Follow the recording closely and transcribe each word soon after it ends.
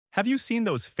Have you seen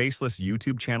those faceless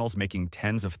YouTube channels making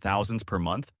tens of thousands per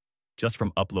month? Just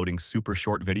from uploading super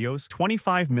short videos?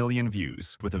 25 million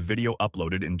views with a video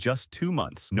uploaded in just 2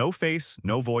 months. No face,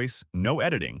 no voice, no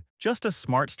editing. Just a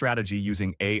smart strategy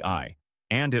using AI.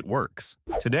 And it works.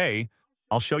 Today,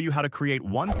 I'll show you how to create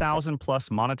 1,000 plus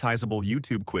monetizable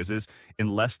YouTube quizzes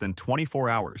in less than 24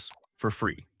 hours for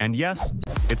free. And yes,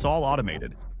 it's all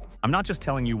automated. I'm not just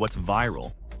telling you what's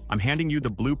viral. I'm handing you the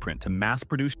blueprint to mass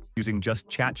produce using just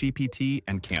ChatGPT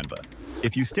and Canva.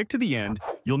 If you stick to the end,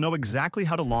 you'll know exactly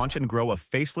how to launch and grow a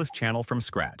faceless channel from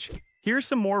scratch. Here's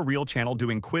some more real channel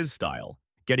doing quiz style,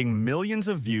 getting millions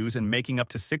of views and making up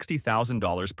to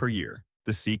 $60,000 per year.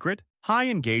 The secret? High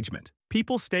engagement.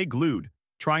 People stay glued,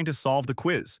 trying to solve the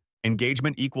quiz.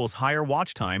 Engagement equals higher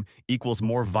watch time equals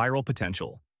more viral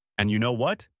potential. And you know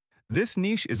what? This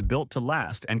niche is built to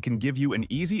last and can give you an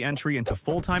easy entry into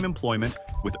full-time employment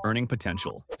with earning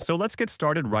potential. So let's get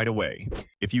started right away.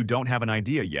 If you don't have an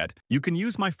idea yet, you can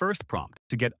use my first prompt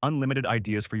to get unlimited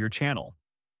ideas for your channel.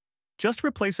 Just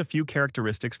replace a few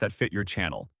characteristics that fit your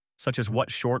channel, such as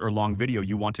what short or long video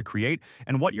you want to create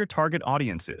and what your target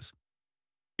audience is.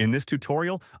 In this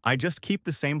tutorial, I just keep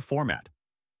the same format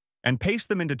and paste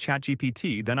them into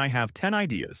ChatGPT, then I have 10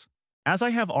 ideas. As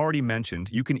I have already mentioned,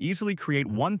 you can easily create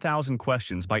 1,000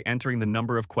 questions by entering the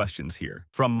number of questions here.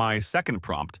 From my second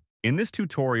prompt, in this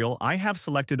tutorial, I have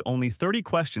selected only 30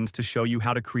 questions to show you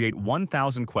how to create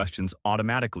 1,000 questions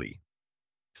automatically.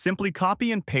 Simply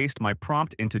copy and paste my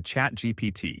prompt into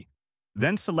ChatGPT.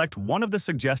 Then select one of the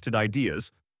suggested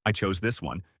ideas, I chose this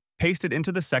one, paste it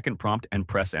into the second prompt and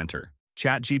press enter.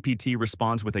 ChatGPT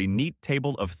responds with a neat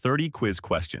table of 30 quiz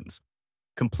questions,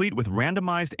 complete with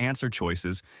randomized answer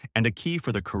choices and a key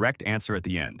for the correct answer at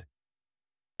the end.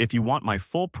 If you want my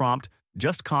full prompt,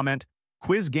 just comment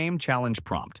Quiz Game Challenge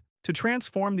Prompt. To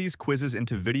transform these quizzes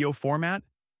into video format,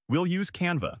 we'll use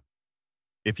Canva.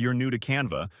 If you're new to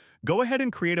Canva, go ahead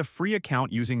and create a free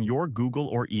account using your Google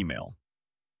or email.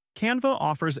 Canva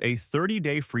offers a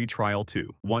 30-day free trial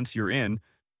too. Once you're in,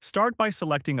 start by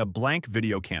selecting a blank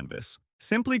video canvas.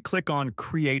 Simply click on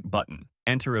Create button,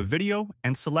 enter a video,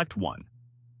 and select one.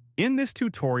 In this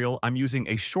tutorial, I'm using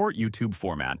a short YouTube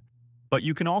format, but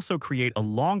you can also create a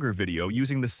longer video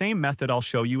using the same method I'll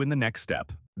show you in the next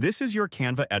step. This is your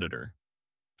Canva editor.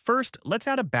 First, let's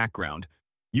add a background.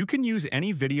 You can use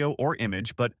any video or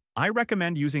image, but I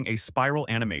recommend using a spiral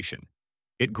animation.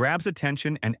 It grabs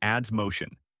attention and adds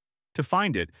motion. To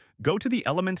find it, go to the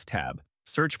Elements tab,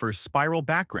 search for Spiral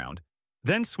Background,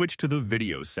 then switch to the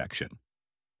Videos section.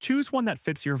 Choose one that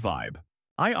fits your vibe.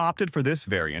 I opted for this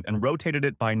variant and rotated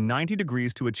it by 90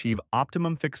 degrees to achieve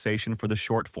optimum fixation for the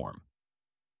short form.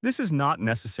 This is not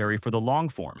necessary for the long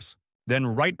forms. Then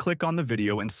right-click on the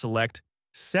video and select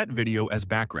Set Video as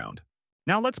Background.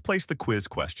 Now let's place the quiz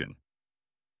question.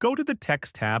 Go to the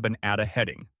Text tab and add a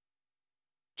heading.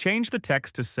 Change the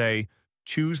text to say,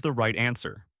 Choose the right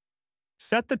answer.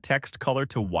 Set the text color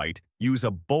to white. Use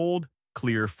a bold,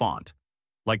 clear font,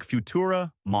 like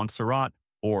Futura, Montserrat,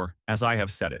 or as I have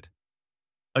set it.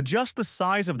 Adjust the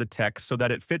size of the text so that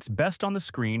it fits best on the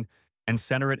screen and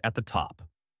center it at the top.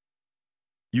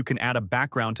 You can add a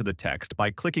background to the text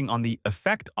by clicking on the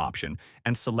Effect option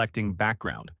and selecting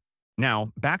Background.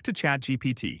 Now, back to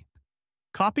ChatGPT.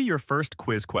 Copy your first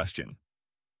quiz question.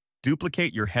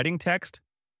 Duplicate your heading text,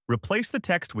 replace the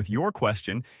text with your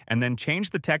question, and then change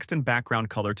the text and background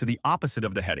color to the opposite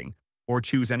of the heading, or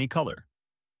choose any color.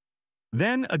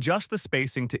 Then adjust the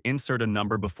spacing to insert a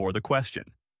number before the question.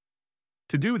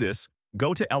 To do this,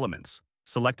 go to Elements,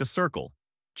 select a circle,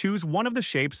 choose one of the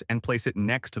shapes and place it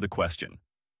next to the question.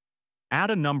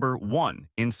 Add a number 1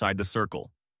 inside the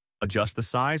circle. Adjust the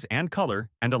size and color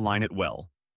and align it well.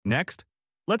 Next,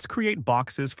 let's create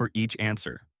boxes for each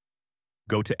answer.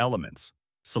 Go to Elements,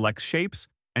 select Shapes,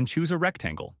 and choose a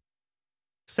rectangle.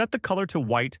 Set the color to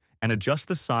white and adjust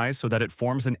the size so that it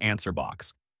forms an answer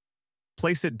box.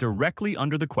 Place it directly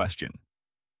under the question.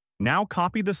 Now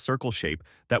copy the circle shape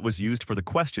that was used for the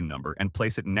question number and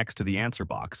place it next to the answer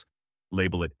box.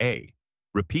 Label it A.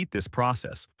 Repeat this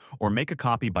process, or make a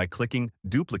copy by clicking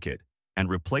Duplicate and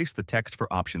replace the text for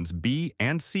options B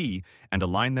and C and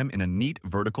align them in a neat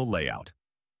vertical layout.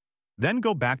 Then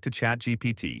go back to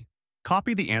ChatGPT,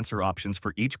 copy the answer options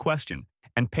for each question,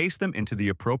 and paste them into the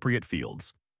appropriate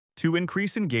fields. To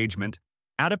increase engagement,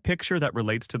 add a picture that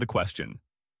relates to the question.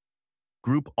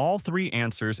 Group all 3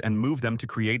 answers and move them to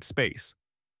create space.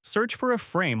 Search for a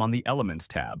frame on the Elements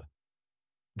tab.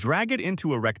 Drag it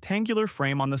into a rectangular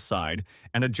frame on the side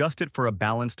and adjust it for a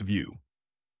balanced view.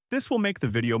 This will make the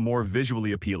video more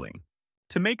visually appealing.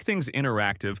 To make things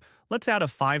interactive, let's add a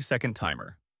 5-second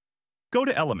timer. Go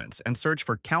to Elements and search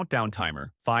for Countdown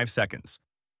Timer 5 seconds.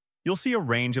 You'll see a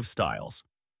range of styles.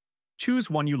 Choose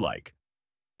one you like.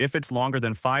 If it's longer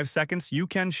than 5 seconds, you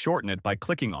can shorten it by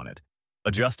clicking on it,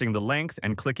 adjusting the length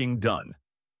and clicking Done.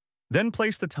 Then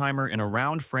place the timer in a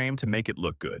round frame to make it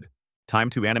look good. Time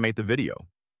to animate the video.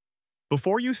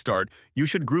 Before you start, you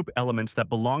should group elements that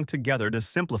belong together to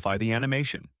simplify the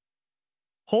animation.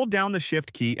 Hold down the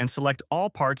Shift key and select all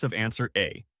parts of answer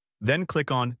A. Then click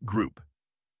on Group.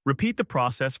 Repeat the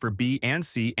process for B and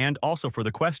C and also for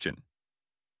the question.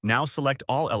 Now select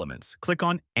all elements, click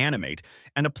on Animate,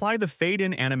 and apply the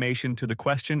fade-in animation to the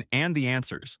question and the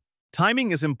answers.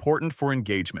 Timing is important for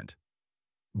engagement.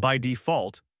 By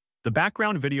default, the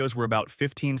background videos were about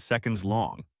 15 seconds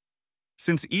long.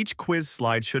 Since each quiz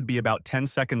slide should be about 10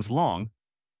 seconds long,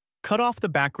 cut off the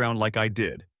background like I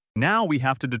did. Now we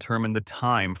have to determine the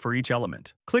time for each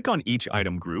element. Click on each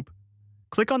item group.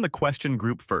 Click on the question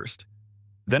group first.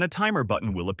 Then a timer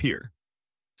button will appear.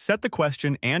 Set the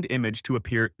question and image to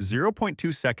appear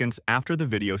 0.2 seconds after the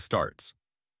video starts.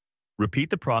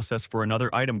 Repeat the process for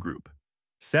another item group.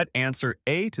 Set answer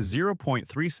A to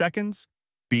 0.3 seconds,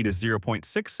 B to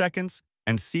 0.6 seconds,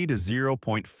 and C to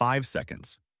 0.5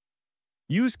 seconds.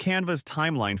 Use Canva's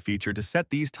timeline feature to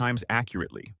set these times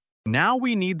accurately. Now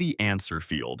we need the answer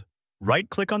field.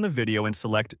 Right-click on the video and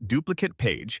select Duplicate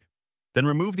Page, then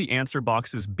remove the answer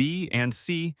boxes B and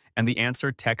C and the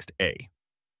answer text A.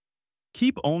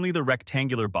 Keep only the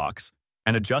rectangular box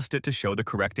and adjust it to show the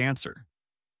correct answer.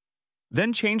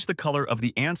 Then change the color of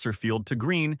the answer field to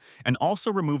green and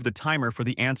also remove the timer for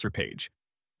the answer page.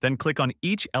 Then click on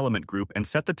each element group and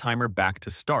set the timer back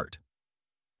to start.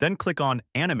 Then click on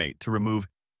Animate to remove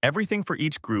everything for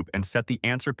each group and set the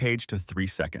answer page to 3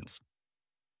 seconds.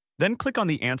 Then click on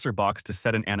the answer box to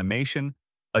set an animation,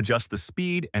 adjust the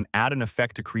speed, and add an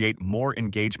effect to create more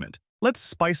engagement. Let's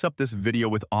spice up this video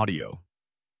with audio.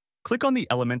 Click on the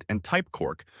element and type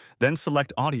cork, then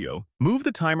select audio. Move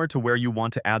the timer to where you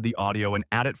want to add the audio and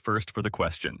add it first for the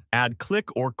question. Add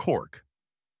click or cork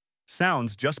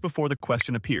sounds just before the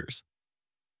question appears.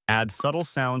 Add subtle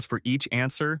sounds for each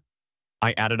answer.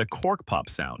 I added a cork pop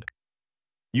sound.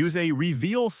 Use a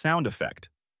reveal sound effect,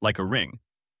 like a ring,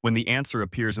 when the answer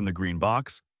appears in the green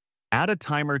box. Add a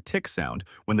timer tick sound.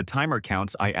 When the timer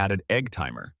counts, I added egg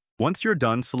timer. Once you're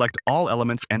done, select all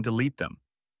elements and delete them.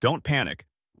 Don't panic.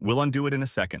 We'll undo it in a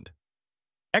second.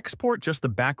 Export just the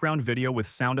background video with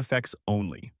sound effects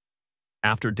only.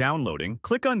 After downloading,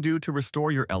 click Undo to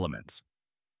restore your elements.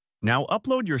 Now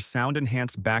upload your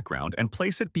sound-enhanced background and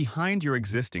place it behind your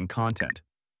existing content.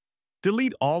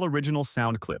 Delete all original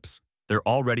sound clips. They're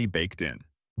already baked in.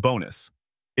 Bonus: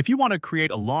 if you want to create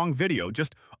a long video,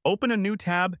 just open a new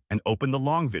tab and open the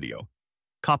long video.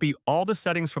 Copy all the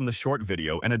settings from the short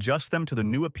video and adjust them to the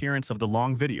new appearance of the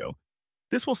long video.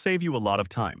 This will save you a lot of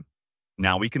time.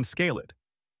 Now we can scale it.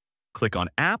 Click on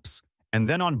Apps and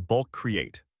then on Bulk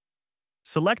Create.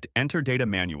 Select Enter Data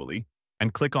Manually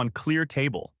and click on Clear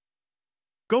Table.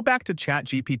 Go back to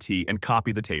ChatGPT and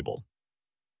copy the table.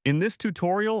 In this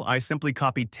tutorial, I simply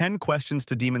copied 10 questions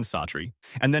to Demon Satri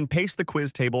and then paste the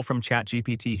quiz table from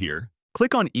ChatGPT here.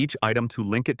 Click on each item to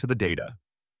link it to the data.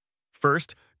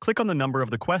 First, click on the number of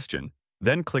the question,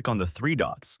 then click on the 3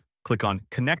 dots, click on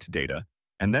Connect Data,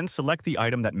 and then select the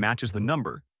item that matches the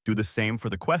number. Do the same for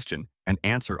the question and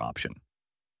answer option.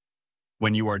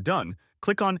 When you are done,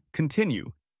 click on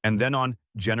Continue and then on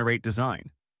Generate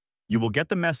Design. You will get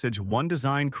the message One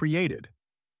Design Created.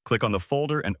 Click on the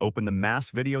folder and open the mass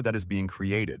video that is being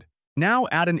created. Now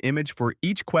add an image for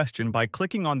each question by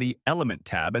clicking on the Element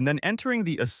tab and then entering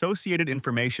the associated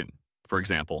information. For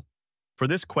example, for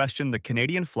this question, the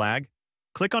Canadian flag,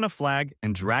 click on a flag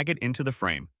and drag it into the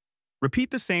frame.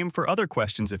 Repeat the same for other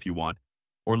questions if you want,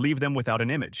 or leave them without an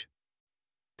image.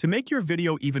 To make your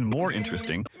video even more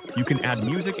interesting, you can add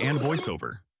music and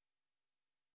voiceover.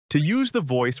 To use the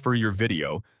voice for your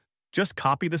video, just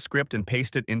copy the script and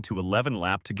paste it into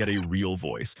 11lap to get a real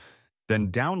voice.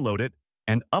 Then download it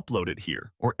and upload it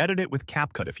here, or edit it with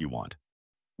CapCut if you want.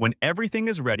 When everything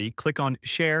is ready, click on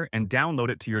Share and download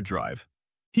it to your drive.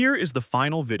 Here is the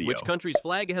final video. Which country's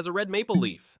flag has a red maple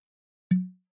leaf?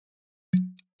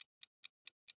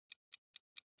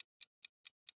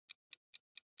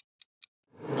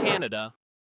 Canada.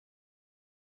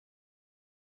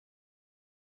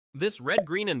 This red,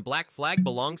 green, and black flag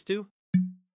belongs to?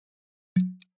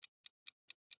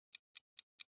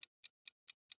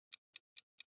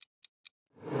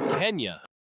 Kenya.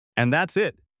 And that's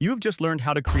it. You've just learned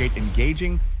how to create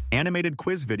engaging, animated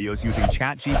quiz videos using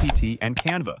ChatGPT and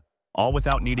Canva, all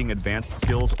without needing advanced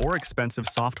skills or expensive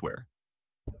software.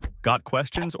 Got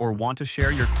questions or want to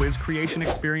share your quiz creation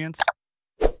experience?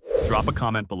 Drop a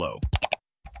comment below.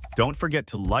 Don't forget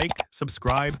to like,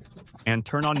 subscribe, and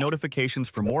turn on notifications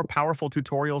for more powerful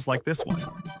tutorials like this one.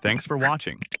 Thanks for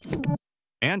watching,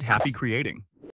 and happy creating!